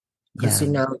because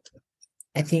Yeah.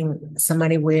 I think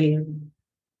somebody will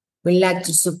like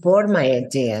to support my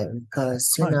idea Of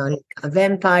because course. like a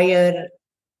vampire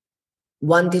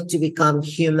wanted to become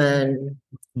human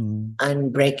Mm,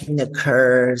 and breaking the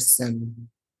curse, and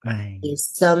right. there's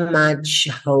so much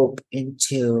hope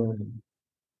into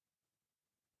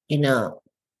you know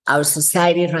our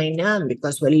society right now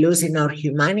because we're losing our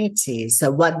humanity.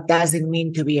 So what does it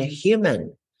mean to be a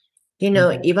human?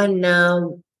 Mhm. Even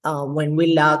now, when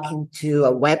we log into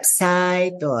a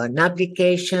website or an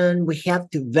application, we have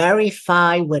to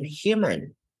verify we're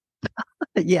human.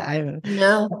 Yeah, You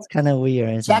know, that's kind of weird,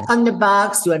 isn't check it? on the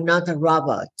box, you are not a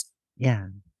robot. Yeah.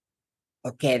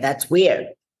 Okay, that's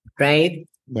weird, right?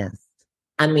 Yes.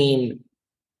 I mean,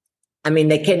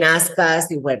 they can ask us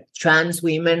if we're trans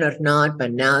women or not,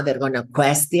 but now they're going to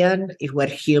question if we're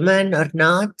human or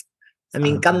not. I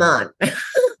mean, come Um,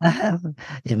 on.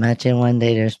 Imagine one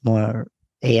day there's more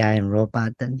AI and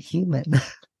robot than human.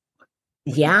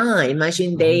 Yeah,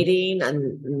 imagine Right? dating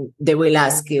and they will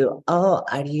ask you, "Oh,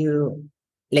 are you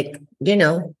like,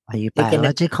 Are you they can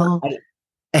biological are,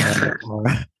 or or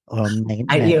or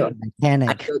are you are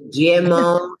mechanic? you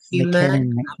GMO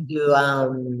human? Mechanic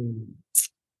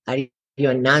Are you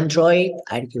an android?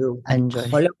 Are you Android.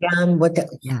 hologram?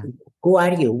 Yeah. Who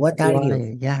are you? What are Who are you?"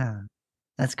 you? Yeah.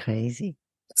 That's crazy.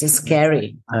 It's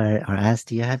scary. Or ask,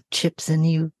 do you have chips in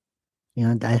you?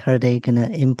 I heard they're gonna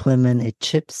implement a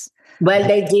chips Well, like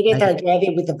they did it like a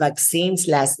already with the vaccines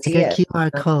last like a year. QR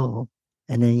code,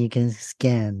 and then you can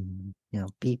scan.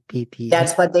 Beep beep beep.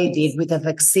 That's what they did with the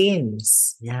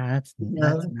vaccines. Yeah, You that's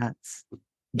know, nuts.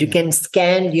 you Yeah. can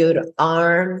scan your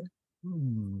arm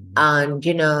Hmm. and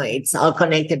it's all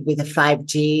connected with the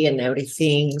 5G and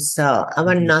everything. So I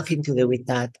want Mhm. nothing to do with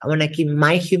that. I want to keep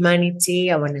my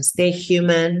humanity. I want to stay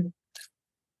human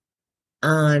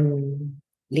and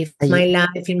live Are you- my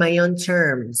life in my own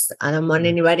terms. I don't want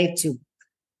anybody to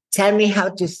tell me how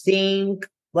to think,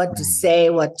 what to Right. say,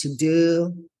 what to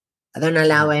do. I don't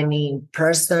allow any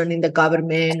person in the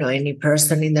government or any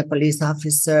person in the police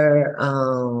officer.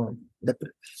 The,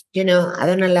 I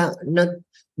don't allow, not,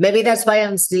 maybe that's why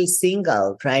I'm still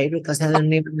single, right? Because I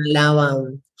don't even allow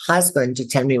a husband to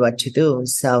tell me what to do.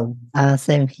 So,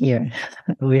 Same here.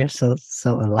 We're so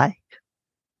alike.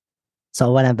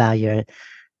 So what about your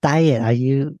diet? I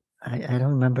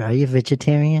don't remember. Are you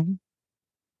vegetarian?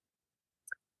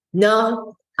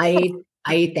 no, I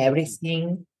eat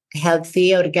everything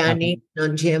healthy, organic, Okay.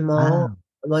 non GMO,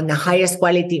 Wow. on the highest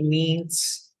quality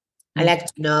meats. I like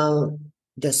to know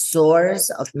the source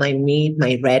of my meat,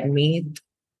 my red meat.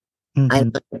 I Mm-hmm.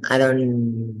 don't, I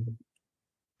don't,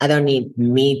 I don't eat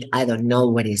meat. I don't know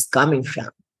where it's coming from.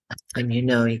 And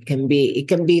it can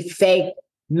be fake,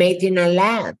 made in a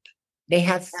lab. They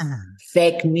have Yeah.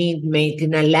 fake meat made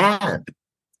in a lab.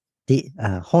 The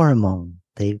hormone.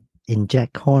 They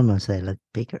inject hormones so they look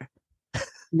bigger.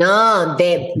 No,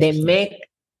 they Interesting. make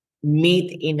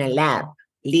meat in a lab, Oh,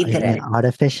 you mean literally.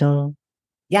 artificial?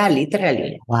 Yeah,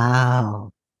 literally.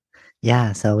 Wow.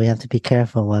 Yeah, so we have to be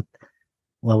careful what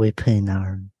we put in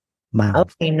our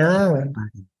mouth, Okay, no.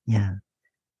 body. Yeah.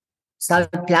 It's all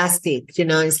plastic.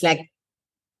 It's like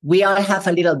we all have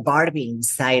a little Barbie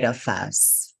inside of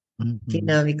us, Hmm.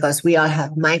 because we all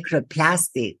have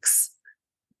microplastics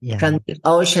Yeah. from the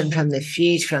ocean, from the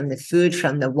fish, from the food,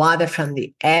 from the water, from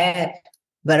the air.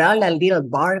 But all a little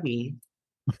Barbie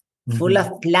full Hmm.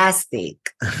 of plastic.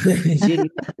 You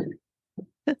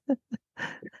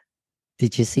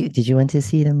Did you want to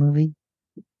see the movie?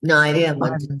 no, I didn't Oh,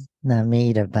 want to. not me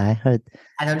either, but I don't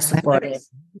I heard, support it.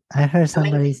 I heard I mean,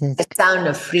 somebody says, the sound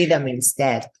of freedom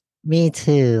instead. me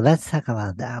too. Let's talk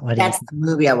about that. What do you That's think? the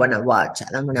movie I want to watch.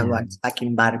 I don't want to Yeah. watch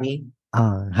fucking Barbie.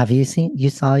 Oh, have you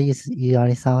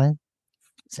already saw it?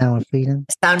 Sound of Freedom?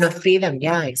 Sound of Freedom.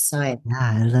 Yeah, I saw it. Yeah,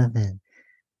 I love it.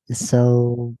 It's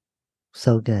so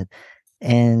good.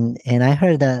 And I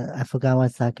heard that I forgot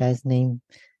what's that guy's name.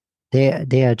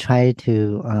 They are trying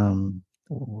to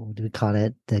what do we call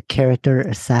it? The character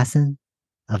assassin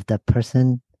of the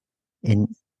person in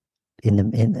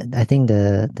in I think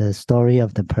the story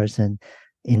of the person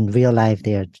in real life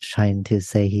they are trying to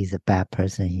say he's a bad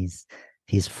person.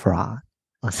 He's fraud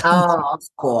or something. Oh, of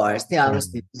course. They Yeah. always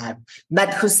do that.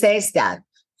 But who says that?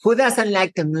 Who doesn't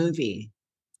like the movie?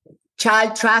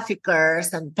 Child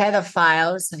traffickers and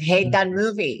pedophiles hate that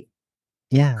movie.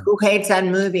 Yeah. Who hates that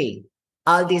movie?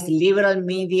 All these liberal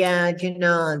media,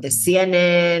 the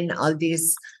CNN, all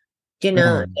these,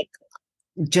 Right. like,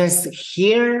 just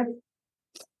here,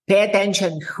 pay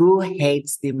attention who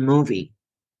hates the movie.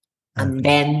 And Okay.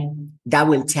 then that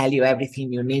will tell you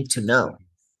everything you need to know.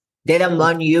 They don't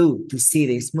want you to see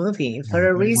this movie for Yeah,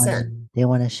 a they want reason. they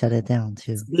want to shut it down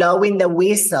too. blowing the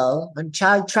whistle on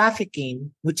child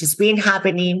trafficking, which has been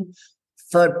happening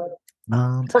for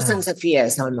Long time. thousands of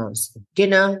years almost.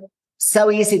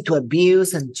 So easy to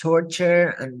abuse and torture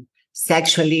and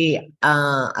sexually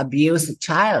abuse a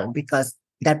child because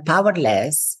they're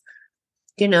powerless.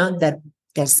 That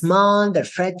they're small, they're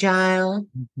fragile.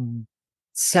 Mhm.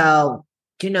 So,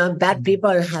 bad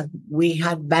people we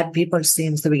have bad people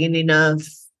since the beginning of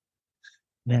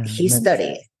Yeah,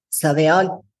 history. So they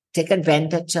all take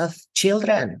advantage of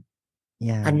children.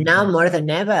 yeah, And now more than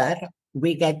ever,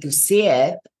 we get to see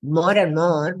it more and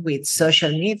more with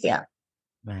social media,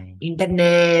 right.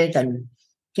 internet, and,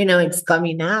 it's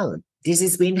coming out. This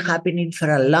has been happening for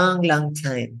a long, long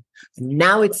time. And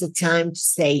now it's the time to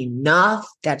say enough.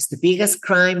 That's the biggest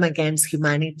crime against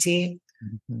humanity.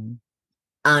 Mhm.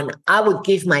 And I would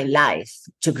give my life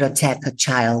to protect a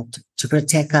child, to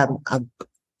protect a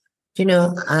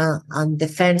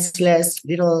defenseless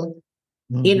little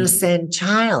Mhm. innocent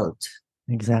child.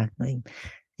 Exactly.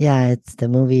 Yeah, the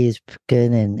movie is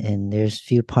good, and there's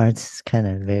few parts kind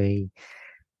of very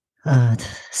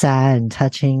sad and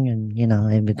touching, and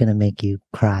and we're gonna make you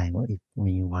cry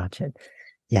when you watch it.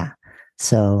 Yeah.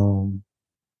 So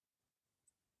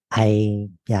I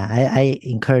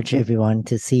encourage everyone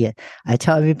to see it. I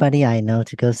tell everybody I know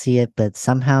to go see it, but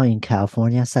somehow in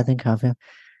California, Southern California,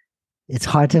 it's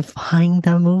hard to find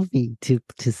the movie to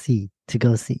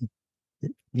go see.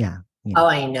 Yeah. Oh,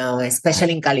 I know,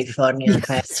 especially in California. Yes,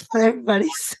 that's what everybody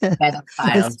said.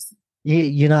 Pedophiles.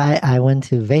 I went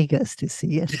to Vegas to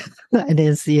see it. I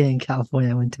didn't see it in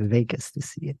California. I went to Vegas to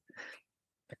see it.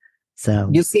 So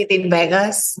You see it in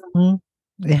Vegas?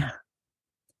 yeah.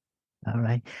 All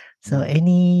right. So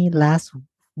any last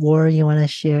word you want to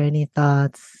share? Any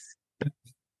thoughts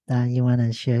that you want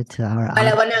to share to our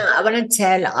Well, audience? I wanna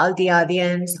tell all the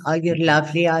audience, all your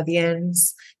lovely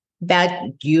audience, that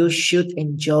you should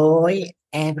enjoy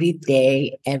every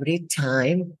day, every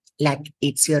time, like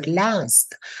it's your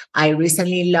last. I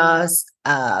recently lost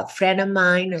a friend of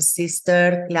mine, a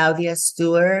sister, Claudia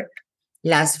Stewart,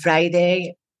 last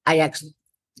Friday. I actually,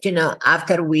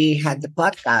 after we had the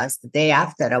podcast, the day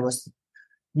after, I was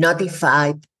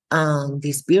notified.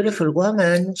 This beautiful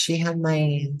woman, she had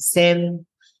my same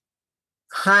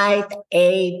height,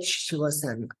 age. She was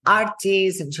an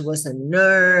artist and she was a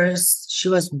nurse. She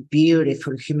was a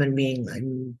beautiful human being,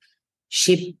 and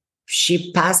she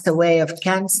passed away of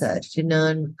cancer.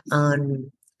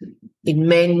 And it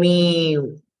made me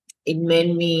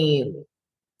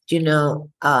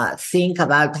think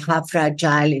about how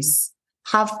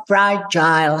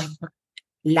fragile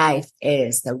life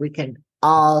is, that we can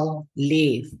all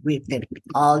leave, we can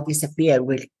all disappear,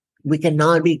 we can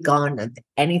all be gone at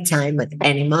any time, at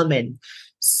any moment.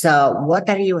 So what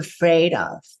are you afraid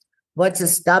of? What's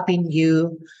stopping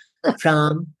you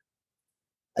from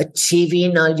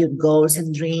achieving all your goals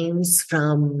and dreams?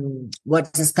 From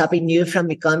what's stopping you from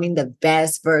becoming the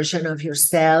best version of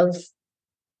yourself?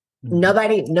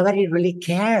 Nobody really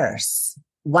cares.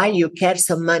 Why you care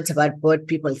so much about what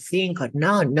people think or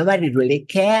not? Nobody really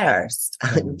cares.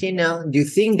 You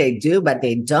think they do, but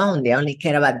they don't. They only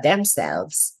care about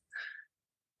themselves.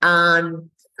 And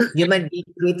you might be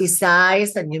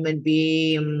criticized and you might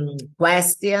be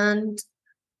questioned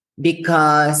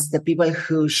because the people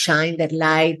who shine that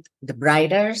light the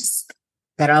brightest,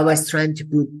 they're always trying to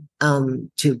put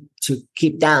to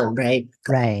keep down, right?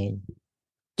 Right.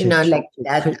 Like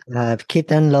that. Keep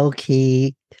them low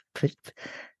key.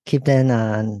 Keep them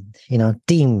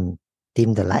dim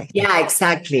the light. Yeah,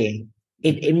 exactly.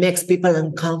 It makes people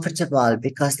uncomfortable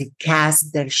because it casts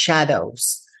their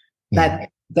shadows. Yeah. But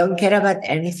don't care about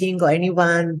anything or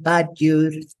anyone but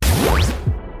you.